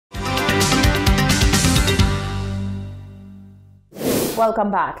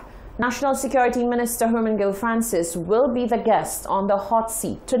Welcome back. National Security Minister Herman Gill Francis will be the guest on the hot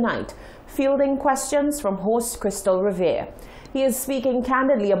seat tonight, fielding questions from host Crystal Revere. He is speaking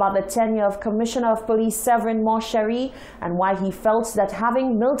candidly about the tenure of Commissioner of Police Severin Mosheri and why he felt that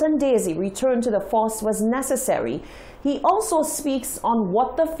having Milton Daisy return to the force was necessary. He also speaks on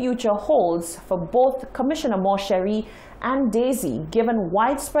what the future holds for both Commissioner Mosheri and Daisy, given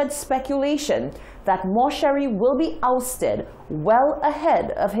widespread speculation that Mosheri will be ousted well ahead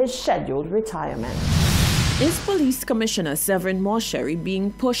of his scheduled retirement. Is Police Commissioner Severin Mosheri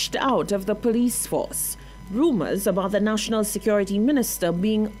being pushed out of the police force? Rumors about the National Security Minister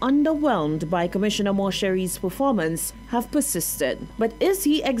being underwhelmed by Commissioner Mosheri's performance have persisted. But is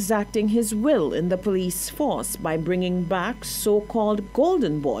he exacting his will in the police force by bringing back so-called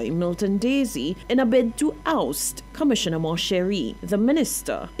golden boy Milton Daisy in a bid to oust Commissioner Mosheri? The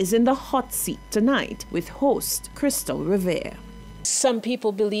minister is in the hot seat tonight with host Crystal Revere. Some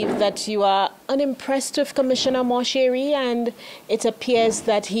people believe that you are unimpressed with Commissioner Mosheri, and it appears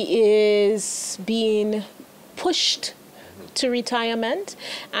that he is being pushed to retirement,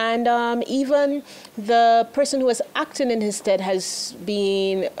 and even the person who was acting in his stead has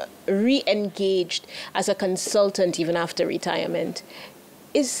been re-engaged as a consultant even after retirement.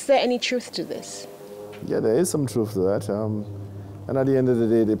 Is there any truth to this? Yeah, there is some truth to that. And at the end of the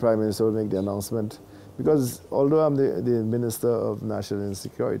day, the Prime Minister will make the announcement. Because although I'm the Minister of National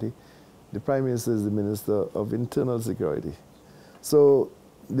Security, the Prime Minister is the Minister of Internal Security. So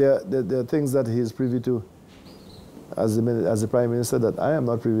there are things that he is privy to as the Prime Minister that I am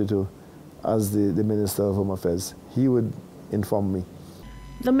not privy to as the Minister of Home Affairs. He would inform me.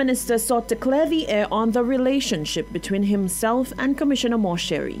 The minister sought to clear the air on the relationship between himself and Commissioner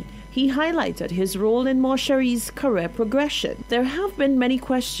Mosheri. He highlighted his role in Mosheri's career progression. There have been many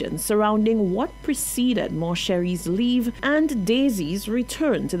questions surrounding what preceded Mosheri's leave and Daisy's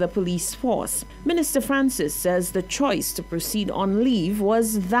return to the police force. Minister Francis says the choice to proceed on leave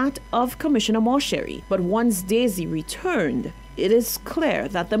was that of Commissioner Mosheri. But once Daisy returned, it is clear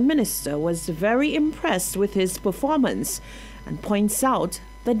that the minister was very impressed with his performance and points out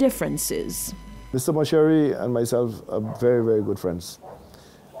the differences. Mr. Mosheri and myself are very, very good friends.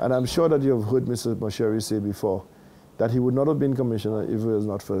 And I'm sure that you have heard Mr. Mosheri say before that he would not have been commissioner if it was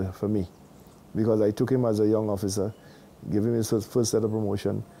not for me. Because I took him as a young officer, gave him his first set of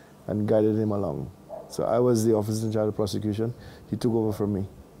promotion, and guided him along. So I was the officer in charge of prosecution. He took over from me.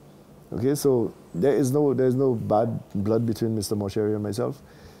 Okay, so there's no bad blood between Mr. Mosheri and myself.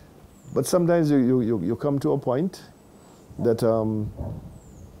 But sometimes you come to a point that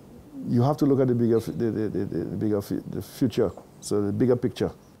you have to look at the future, so the bigger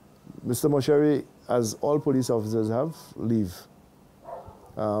picture. Mr. Mosheri, as all police officers have, leave.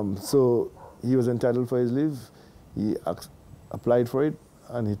 So he was entitled for his leave. He applied for it,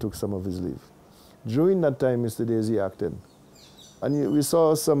 and he took some of his leave. During that time, Mr. Daisy acted, and we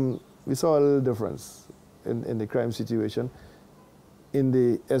saw a little difference in the crime situation, in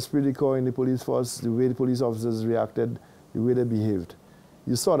the esprit de corps in the police force, the way the police officers reacted, the way they behaved.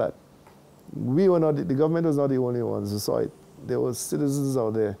 You saw that. The government was not the only ones who saw it. There were citizens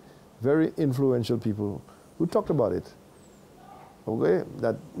out there, very influential people, who talked about it. Okay,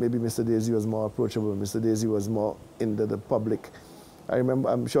 that maybe Mr. Daisy was more approachable, Mr. Daisy was more into the public.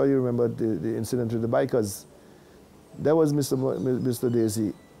 I'm sure you remember the incident with the bikers. There was Mr.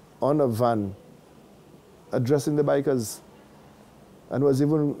 Daisy on a van addressing the bikers, and was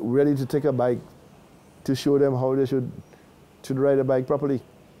even ready to take a bike to show them how they should ride a bike properly.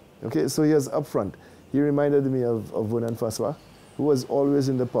 Okay, so he was up front. He reminded me of Vernon Faswa, who was always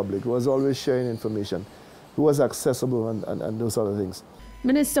in the public, who was always sharing information, who was accessible and those sort of things.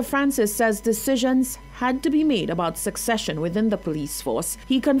 Minister Francis says decisions had to be made about succession within the police force.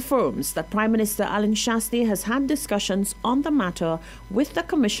 He confirms that Prime Minister Allen Chastanet has had discussions on the matter with the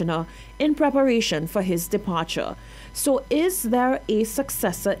commissioner in preparation for his departure. So is there a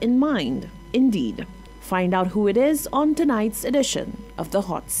successor in mind? Indeed. Find out who it is on tonight's edition of The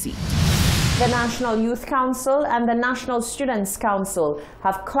Hot Seat. The National Youth Council and the National Students' Council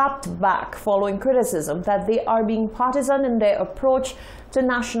have clapped back following criticism that they are being partisan in their approach to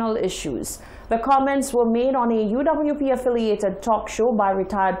national issues. The comments were made on a UWP-affiliated talk show by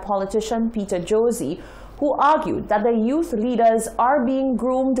retired politician Peter Josie, who argued that the youth leaders are being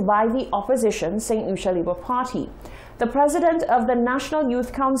groomed by the opposition St. Lucia Labour Party. The president of the National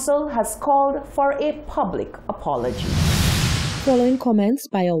Youth Council has called for a public apology. Following comments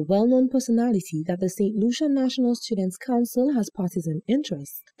by a well-known personality that the St. Lucia National Students' Council has partisan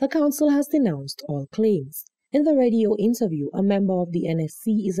interests, the council has denounced all claims. In the radio interview, a member of the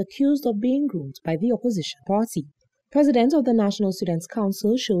NSC is accused of being groomed by the opposition party. President of the National Students'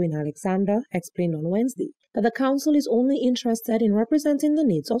 Council, Sherwin Alexander, explained on Wednesday that the council is only interested in representing the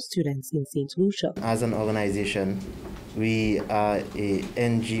needs of students in St. Lucia. As an organization, we are a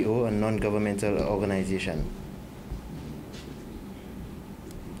NGO, a non-governmental organization.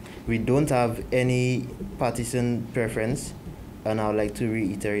 We don't have any partisan preference, and I would like to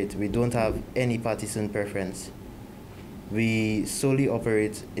reiterate, we don't have any partisan preference. We solely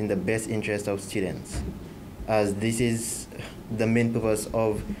operate in the best interest of students, as this is the main purpose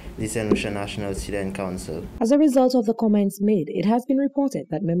of the St. Lucia National Student Council. As a result of the comments made, it has been reported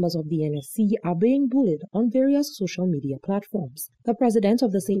that members of the NSC are being bullied on various social media platforms. The president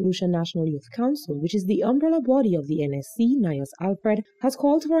of the St. Lucia National Youth Council, which is the umbrella body of the NSC, Nias Alfred, has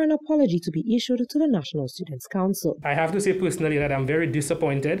called for an apology to be issued to the National Students' Council. I have to say personally that I'm very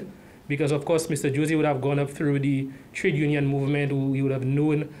disappointed because, of course, Mr. Josie would have gone up through the trade union movement, he would have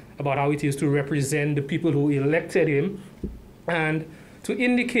known about how it is to represent the people who elected him. And to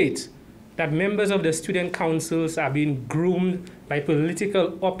indicate that members of the student councils are being groomed by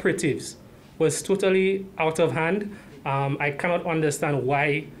political operatives was totally out of hand. I cannot understand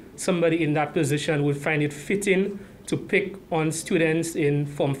why somebody in that position would find it fitting to pick on students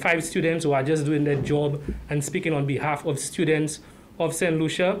from 5 students who are just doing their job and speaking on behalf of students of St.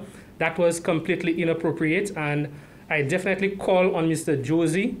 Lucia. That was completely inappropriate, and I definitely call on Mr.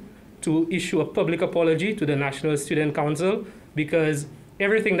 Josie to issue a public apology to the National Student Council, because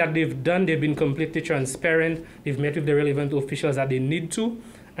everything that they've done, they've been completely transparent. They've met with the relevant officials that they need to.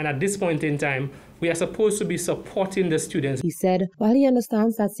 And at this point in time, we are supposed to be supporting the students. He said, while he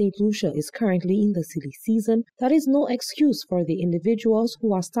understands that St. Lucia is currently in the silly season, that is no excuse for the individuals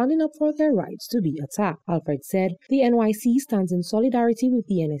who are standing up for their rights to be attacked. Alfred said the NYC stands in solidarity with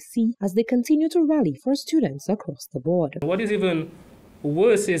the NSC as they continue to rally for students across the board. What is even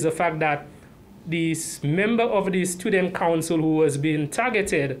worse is the fact that this member of the student council who was being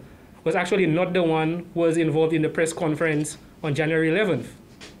targeted was actually not the one who was involved in the press conference on January 11th.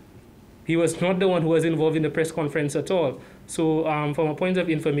 He was not the one who was involved in the press conference at all. So from a point of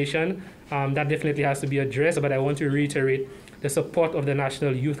information, that definitely has to be addressed, but I want to reiterate the support of the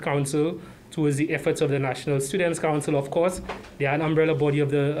National Youth Council towards the efforts of the National Students Council. Of course, they are an umbrella body of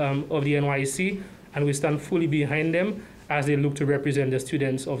the NYC, and we stand fully behind them as they look to represent the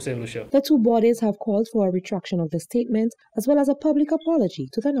students of St. Lucia. The two bodies have called for a retraction of the statement as well as a public apology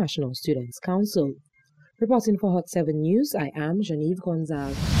to the National Students' Council. Reporting for Hot 7 News, I am Genevieve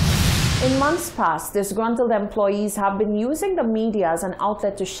Gonzalez. In months past, disgruntled employees have been using the media as an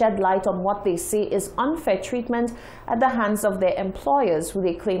outlet to shed light on what they say is unfair treatment at the hands of their employers, who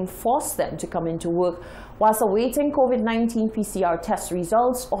they claim forced them to come into work whilst awaiting COVID-19 PCR test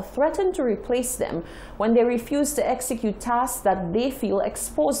results, or threatened to replace them when they refuse to execute tasks that they feel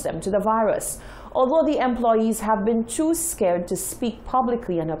expose them to the virus. Although the employees have been too scared to speak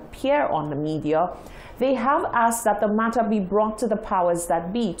publicly and appear on the media, they have asked that the matter be brought to the powers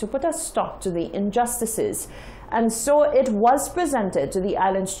that be to put a stop to the injustices. And so it was presented to the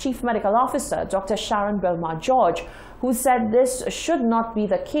island's Chief Medical Officer, Dr. Sharon Belmar-George, who said this should not be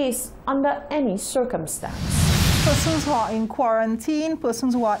the case under any circumstance. Persons who are in quarantine,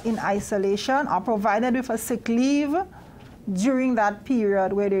 persons who are in isolation are provided with a sick leave during that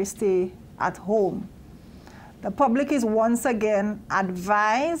period where they stay at home. The public is once again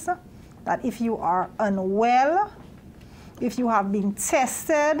advised that if you are unwell, if you have been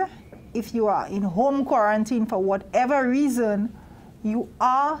tested, if you are in home quarantine for whatever reason, you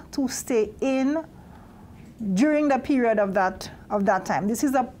are to stay in during the period of that time. This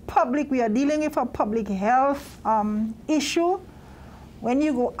is a public, we are dealing with a public health issue. When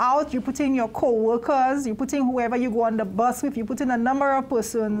you go out, you put in your co-workers, you put in whoever you go on the bus with, you put in a number of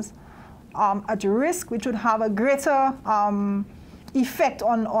persons at risk, which would have a greater effect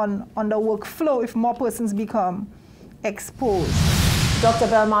on the workflow if more persons become exposed. Dr.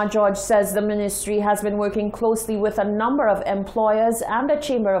 Belmar-George says the ministry has been working closely with a number of employers and the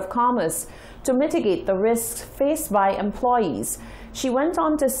Chamber of Commerce to mitigate the risks faced by employees. She went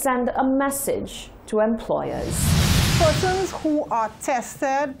on to send a message to employers. Persons who are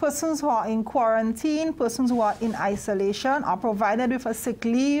tested, persons who are in quarantine, persons who are in isolation are provided with a sick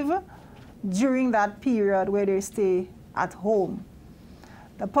leave during that period where they stay at home.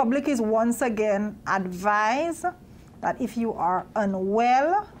 The public is once again advised that if you are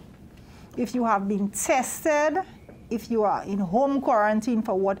unwell, if you have been tested, if you are in home quarantine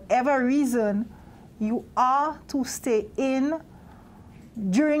for whatever reason, you are to stay in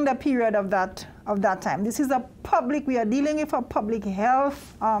during the period of that time. This is a public, we are dealing with a public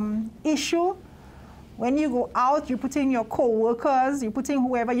health issue. When you go out, you put in your co-workers, you put in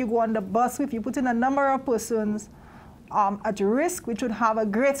whoever you go on the bus with, you put in a number of persons at risk, which would have a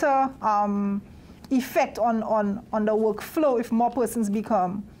greater effect on the workflow if more persons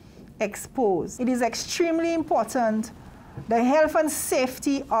become exposed. It is extremely important. The health and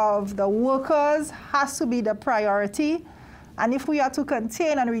safety of the workers has to be the priority. And if we are to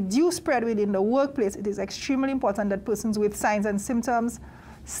contain and reduce spread within the workplace, it is extremely important that persons with signs and symptoms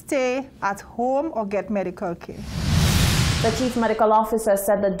stay at home or get medical care. The Chief Medical Officer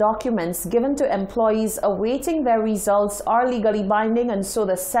said the documents given to employees awaiting their results are legally binding, and so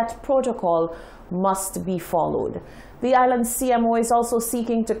the set protocol must be followed. The island CMO is also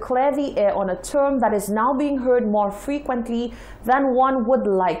seeking to clear the air on a term that is now being heard more frequently than one would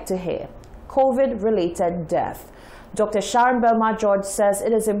like to hear: COVID-related death. Dr. Sharon Belmar-George says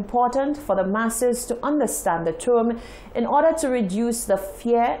it is important for the masses to understand the term in order to reduce the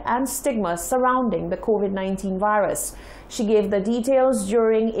fear and stigma surrounding the COVID-19 virus. She gave the details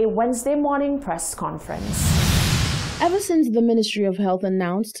during a Wednesday morning press conference. Ever since the Ministry of Health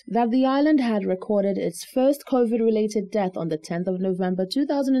announced that the island had recorded its first COVID-related death on the 10th of November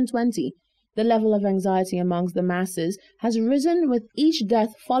 2020, the level of anxiety amongst the masses has risen with each death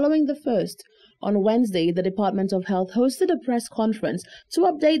following the first. On Wednesday, the Department of Health hosted a press conference to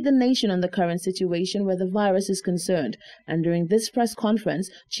update the nation on the current situation where the virus is concerned. And during this press conference,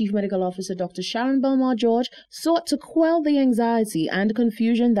 Chief Medical Officer Dr. Sharon Belmar-George sought to quell the anxiety and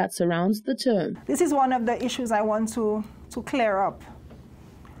confusion that surrounds the term. This is one of the issues I want to clear up.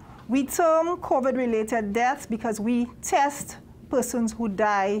 We term COVID-related deaths because we test persons who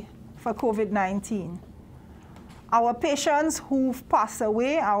die for COVID-19. Our patients who've passed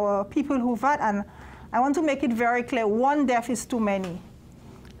away, our people who've had, and I want to make it very clear, one death is too many.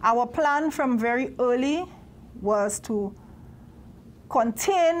 Our plan from very early was to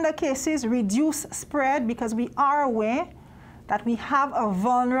contain the cases, reduce spread, because we are aware that we have a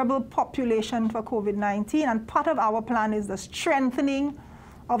vulnerable population for COVID-19, and part of our plan is the strengthening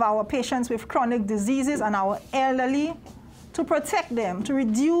of our patients with chronic diseases and our elderly, to protect them, to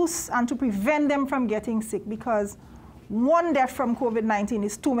reduce and to prevent them from getting sick, because one death from COVID-19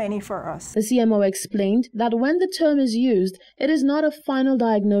 is too many for us. The CMO explained that when the term is used, it is not a final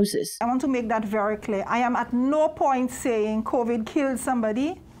diagnosis. I want to make that very clear. I am at no point saying COVID killed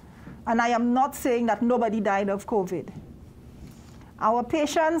somebody, and I am not saying that nobody died of COVID. Our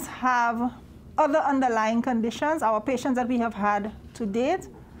patients have other underlying conditions. Our patients that we have had to date,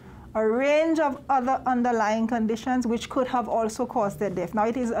 a range of other underlying conditions which could have also caused their death. Now,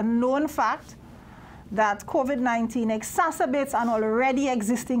 it is a known fact that COVID-19 exacerbates an already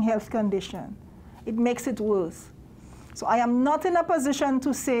existing health condition. It makes it worse. So I am not in a position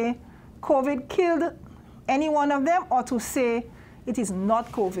to say COVID killed any one of them or to say it is not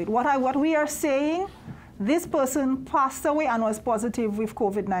COVID. What we are saying, this person passed away and was positive with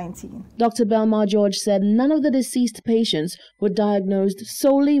COVID-19. Dr. Belmar-George said none of the deceased patients were diagnosed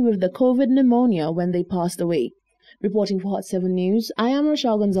solely with the COVID pneumonia when they passed away. Reporting for Hot 7 News, I am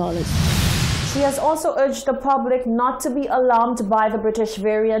Rochelle Gonzalez. She has also urged the public not to be alarmed by the British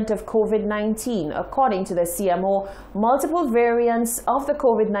variant of COVID-19. According to the CMO, multiple variants of the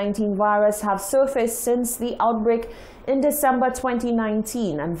COVID-19 virus have surfaced since the outbreak in December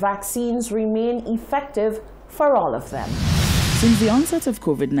 2019, and vaccines remain effective for all of them. Since the onset of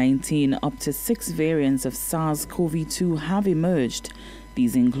COVID-19, up to 6 variants of SARS-CoV-2 have emerged.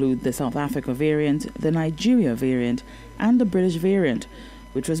 These include the South Africa variant, the Nigeria variant, and the British variant,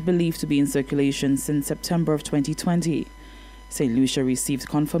 which was believed to be in circulation since September of 2020. St. Lucia received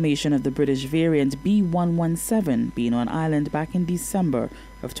confirmation of the British variant B117 being on island back in December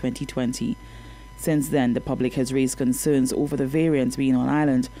of 2020. Since then, the public has raised concerns over the variant being on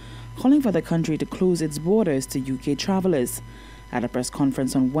island, calling for the country to close its borders to UK travellers. At a press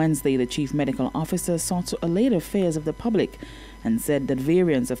conference on Wednesday, the Chief Medical Officer sought to allay the fears of the public and said that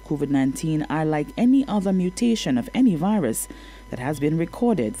variants of COVID-19 are like any other mutation of any virus that has been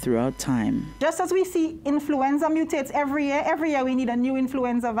recorded throughout time. Just as we see influenza mutates every year we need a new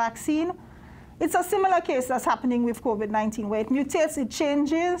influenza vaccine. It's a similar case that's happening with COVID-19, where it mutates, it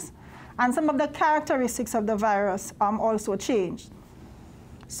changes, and some of the characteristics of the virus also changed.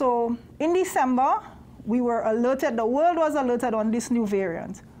 So in December, we were alerted, the world was alerted on this new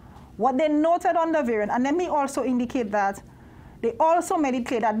variant. What they noted on the variant, and let me also indicate that they also made it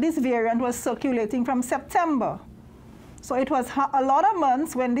clear that this variant was circulating from September. So it was a lot of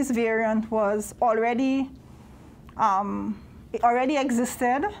months when this variant was already, it already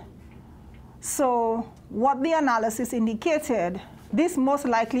existed. So what the analysis indicated, this most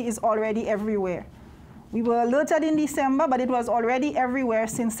likely is already everywhere. We were alerted in December, but it was already everywhere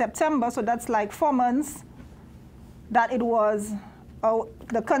since September, so that's like 4 months that it was,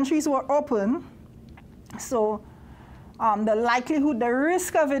 the countries were open. So the likelihood, the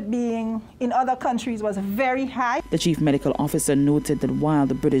risk of it being in other countries was very high. The chief medical officer noted that while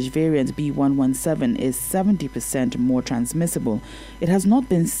the British variant B117 is 70% more transmissible, it has not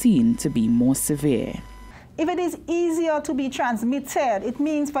been seen to be more severe. If it is easier to be transmitted, it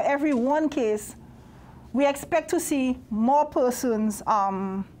means for every one case, we expect to see more persons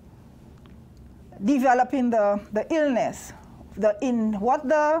developing the illness. What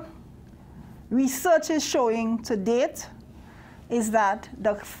the research is showing to date is that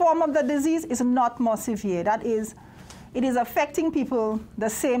the form of the disease is not more severe. That is, it is affecting people the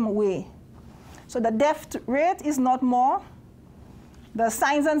same way. So the death rate is not more. The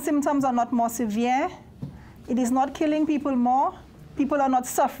signs and symptoms are not more severe. It is not killing people more. People are not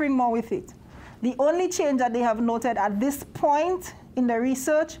suffering more with it. The only change that they have noted at this point in the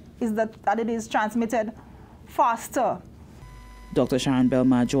research is that it is transmitted faster. Dr. Sharon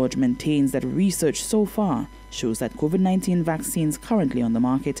Belmar-George maintains that research so far shows that COVID-19 vaccines currently on the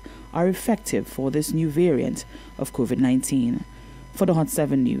market are effective for this new variant of COVID-19. For the Hot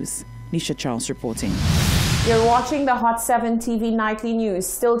 7 News, Nisha Charles reporting. You're watching the Hot 7 TV Nightly News.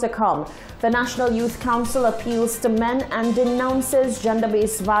 Still to come, the National Youth Council appeals to men and denounces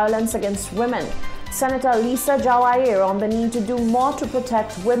gender-based violence against women. Senator Lisa Jawair on the need to do more to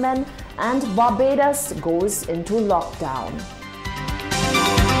protect women, and Barbados goes into lockdown.